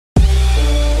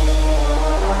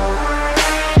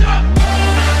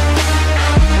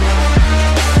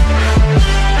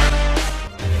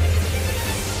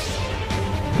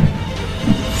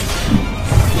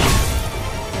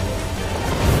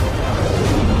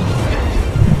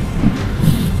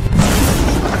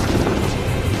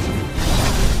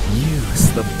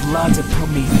God of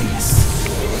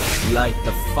Prometheus, light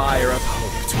the fire of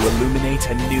hope to illuminate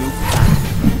a new path.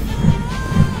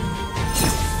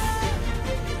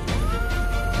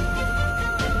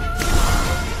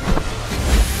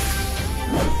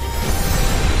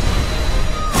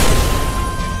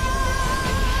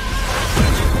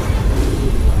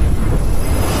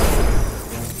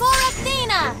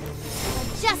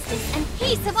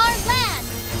 Of our land!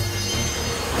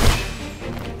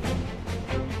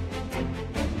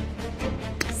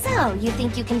 So, you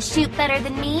think you can shoot better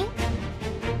than me?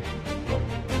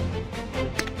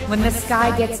 When the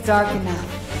sky gets dark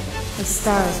enough, the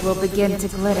stars will begin to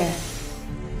glitter.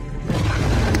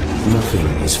 Nothing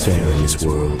is fair in this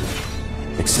world,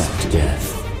 except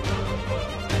death.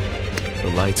 The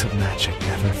light of magic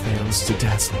never fails to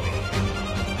dazzle me.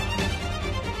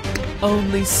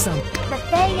 Only some. The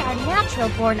Fae are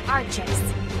natural-born archers.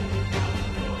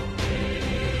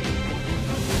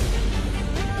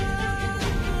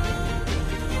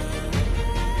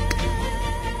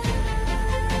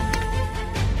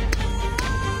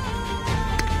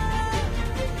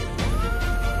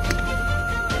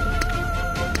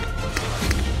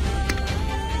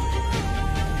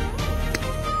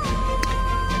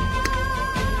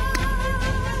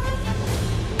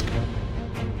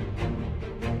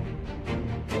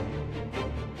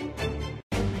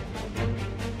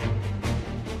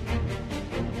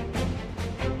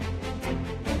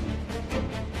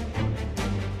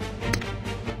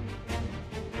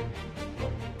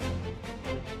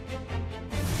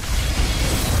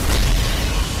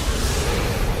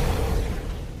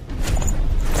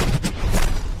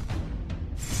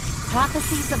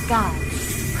 Prophecies of God.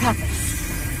 Preface.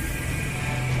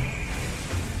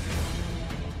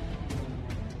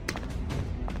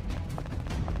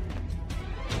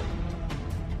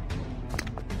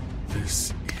 This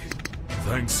is...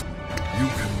 Thanks. You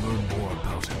can learn more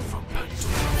about it from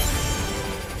Pandora.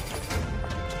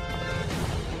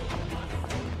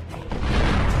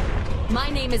 My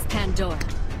name is Pandora.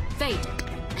 Fate.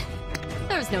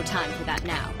 There's no time for that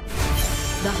now.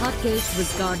 The Hot Gates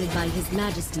was guarded by His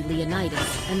Majesty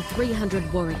Leonidas and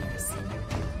 300 warriors.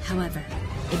 However,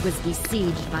 it was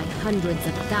besieged by hundreds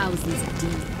of thousands of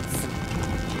demons.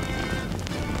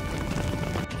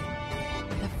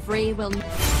 The Free will...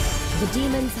 The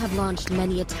demons have launched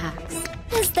many attacks.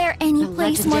 Is there any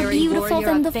place more beautiful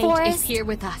than the forest? Is here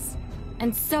with us,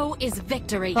 and so is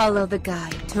victory. Follow the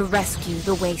guide to rescue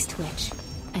the Waste Witch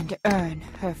and earn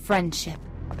her friendship.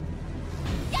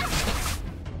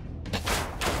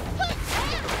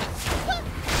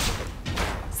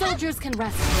 Soldiers can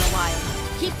rest for a while.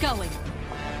 Keep going.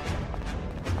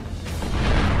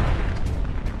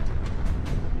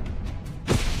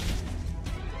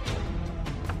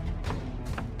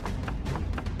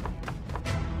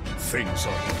 Things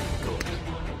are looking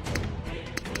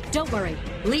good. Don't worry.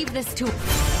 Leave this to...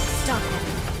 Stop them.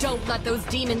 Don't let those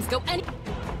demons go any...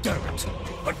 Damn it!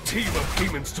 A team of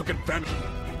demons took advantage.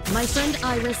 My friend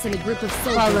Iris and a group of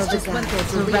Follow soldiers the just went there guide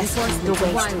to to rescue reinforce the them a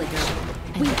Waste while Witch ago.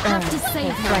 and We have to earn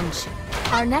save her her. friendship.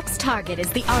 Our next target is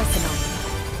the arsenal.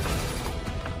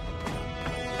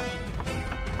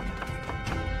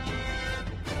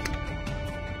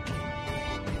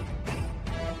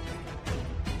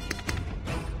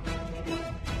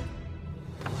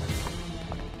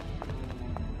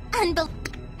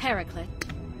 Heraclit.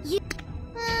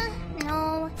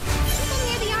 No. People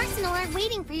near the arsenal aren't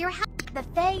waiting for your help. The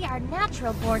Fae are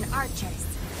natural-born archers.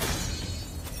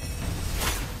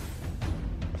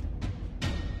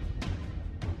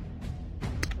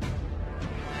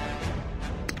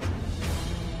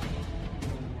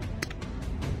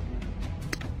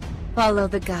 Follow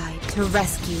the guide to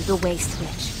rescue the Waste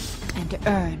Witch and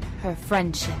earn her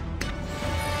friendship.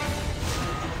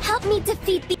 Help me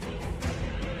defeat the...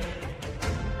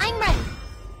 I'm ready.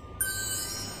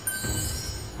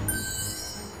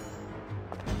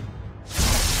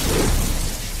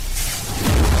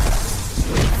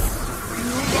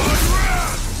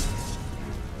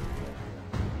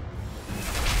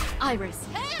 Iris,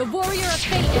 the warrior of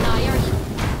fate and I are...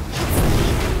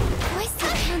 Voice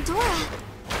of Pandora.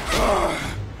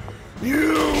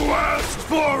 You asked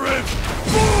for it,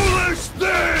 foolish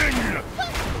thing!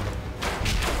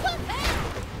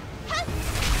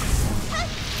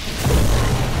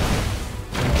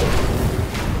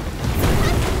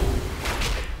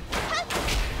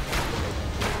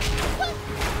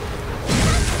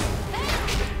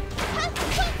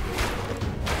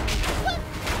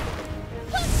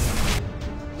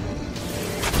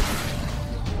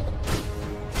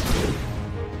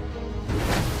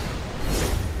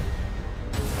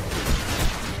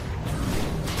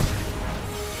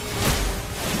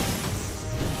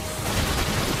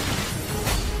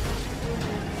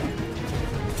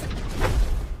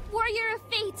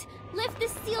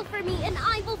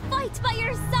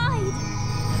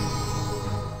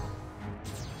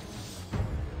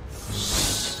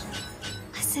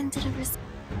 wanted a response.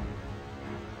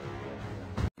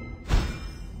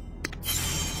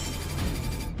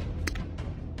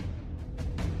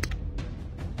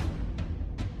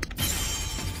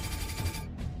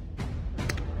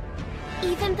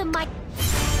 Even the mic.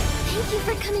 Thank you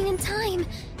for coming in time.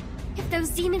 If those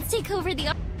demons take over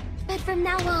the but from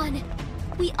now on,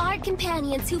 we are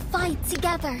companions who fight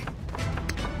together.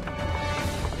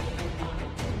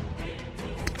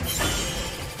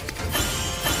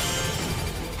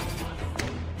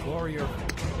 Warrior,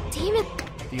 Demon.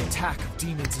 the attack of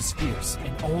demons is fierce,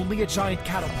 and only a giant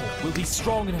catapult will be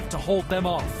strong enough to hold them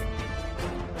off.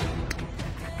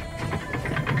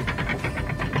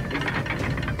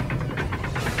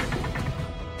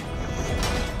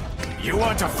 You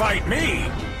want to fight me?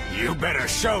 You better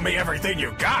show me everything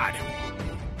you got!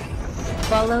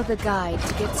 Follow the guide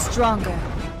to get stronger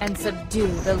and subdue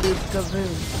the Loup-Garou.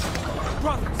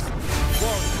 Brothers,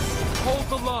 warriors, hold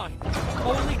the line.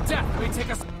 Only death may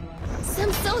take us.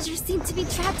 Some soldiers seem to be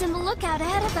trapped in the lookout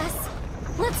ahead of us.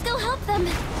 Let's go help them.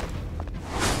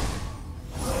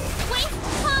 Wait,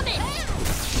 Comet!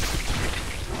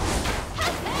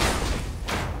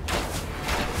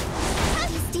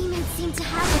 These demons seem to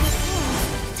have what it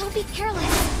can. Don't be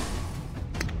careless.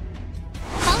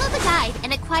 Follow the guide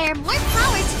and acquire more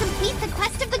power to complete the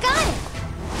quest of the god.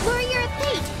 Warrior of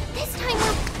Fate, this time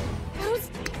those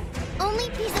only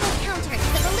feasible counter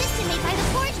is the ballista made by the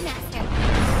Forge Master.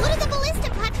 Go to the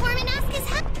ballista platform and ask his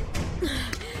help.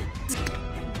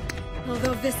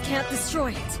 Although this can't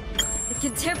destroy it, it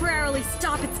can temporarily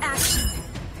stop its action.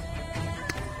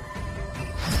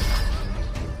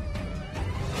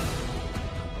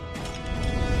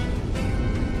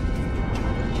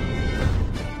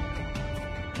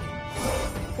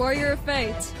 Warrior of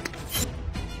Fate.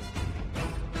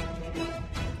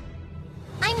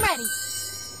 I'm ready.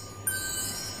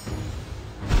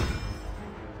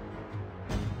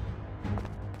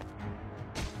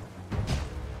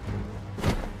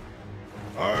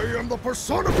 I am the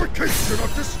personification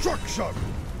of destruction!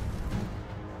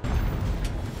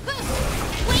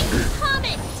 Wait,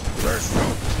 Comet! There's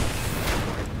no...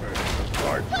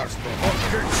 I passed the hot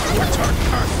gates to attack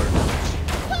Athens!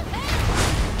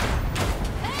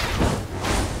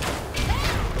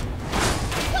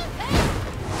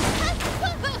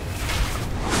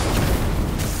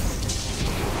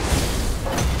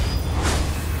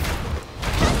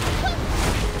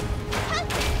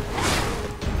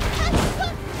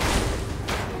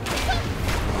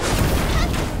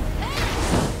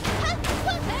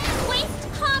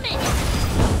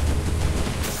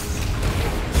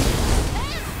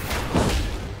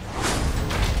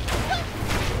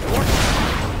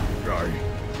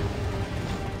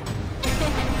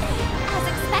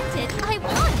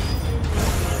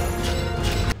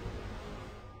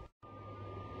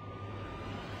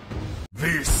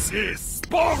 This is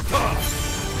Sparta!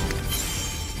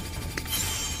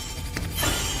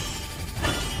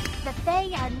 The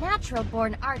Fae are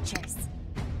natural-born archers.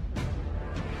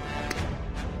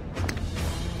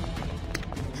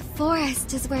 The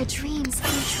forest is where dreams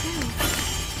come true.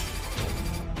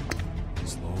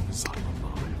 As long as I'm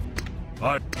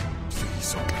alive,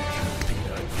 please only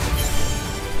Athena.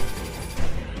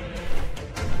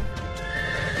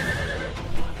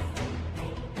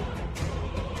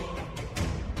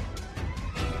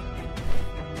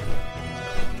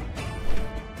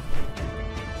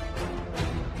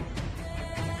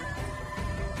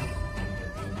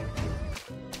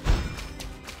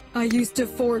 I used to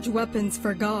forge weapons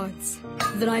for gods.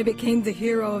 Then I became the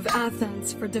hero of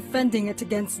Athens for defending it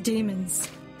against demons.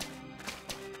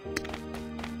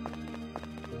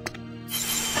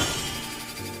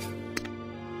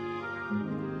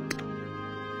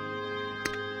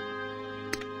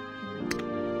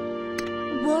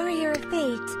 Warrior of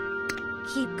Fate,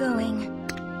 keep going.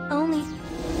 Only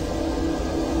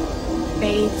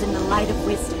Bathed in the light of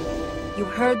wisdom, you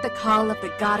heard the call of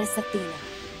the goddess Athena.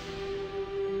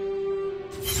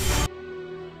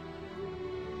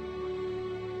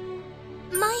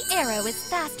 my arrow is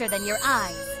faster than your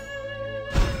eyes.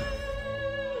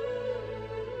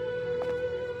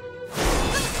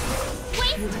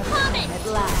 Waste Comet! At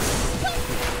last.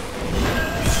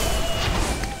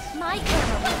 My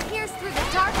arrow will pierce through the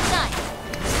dark night.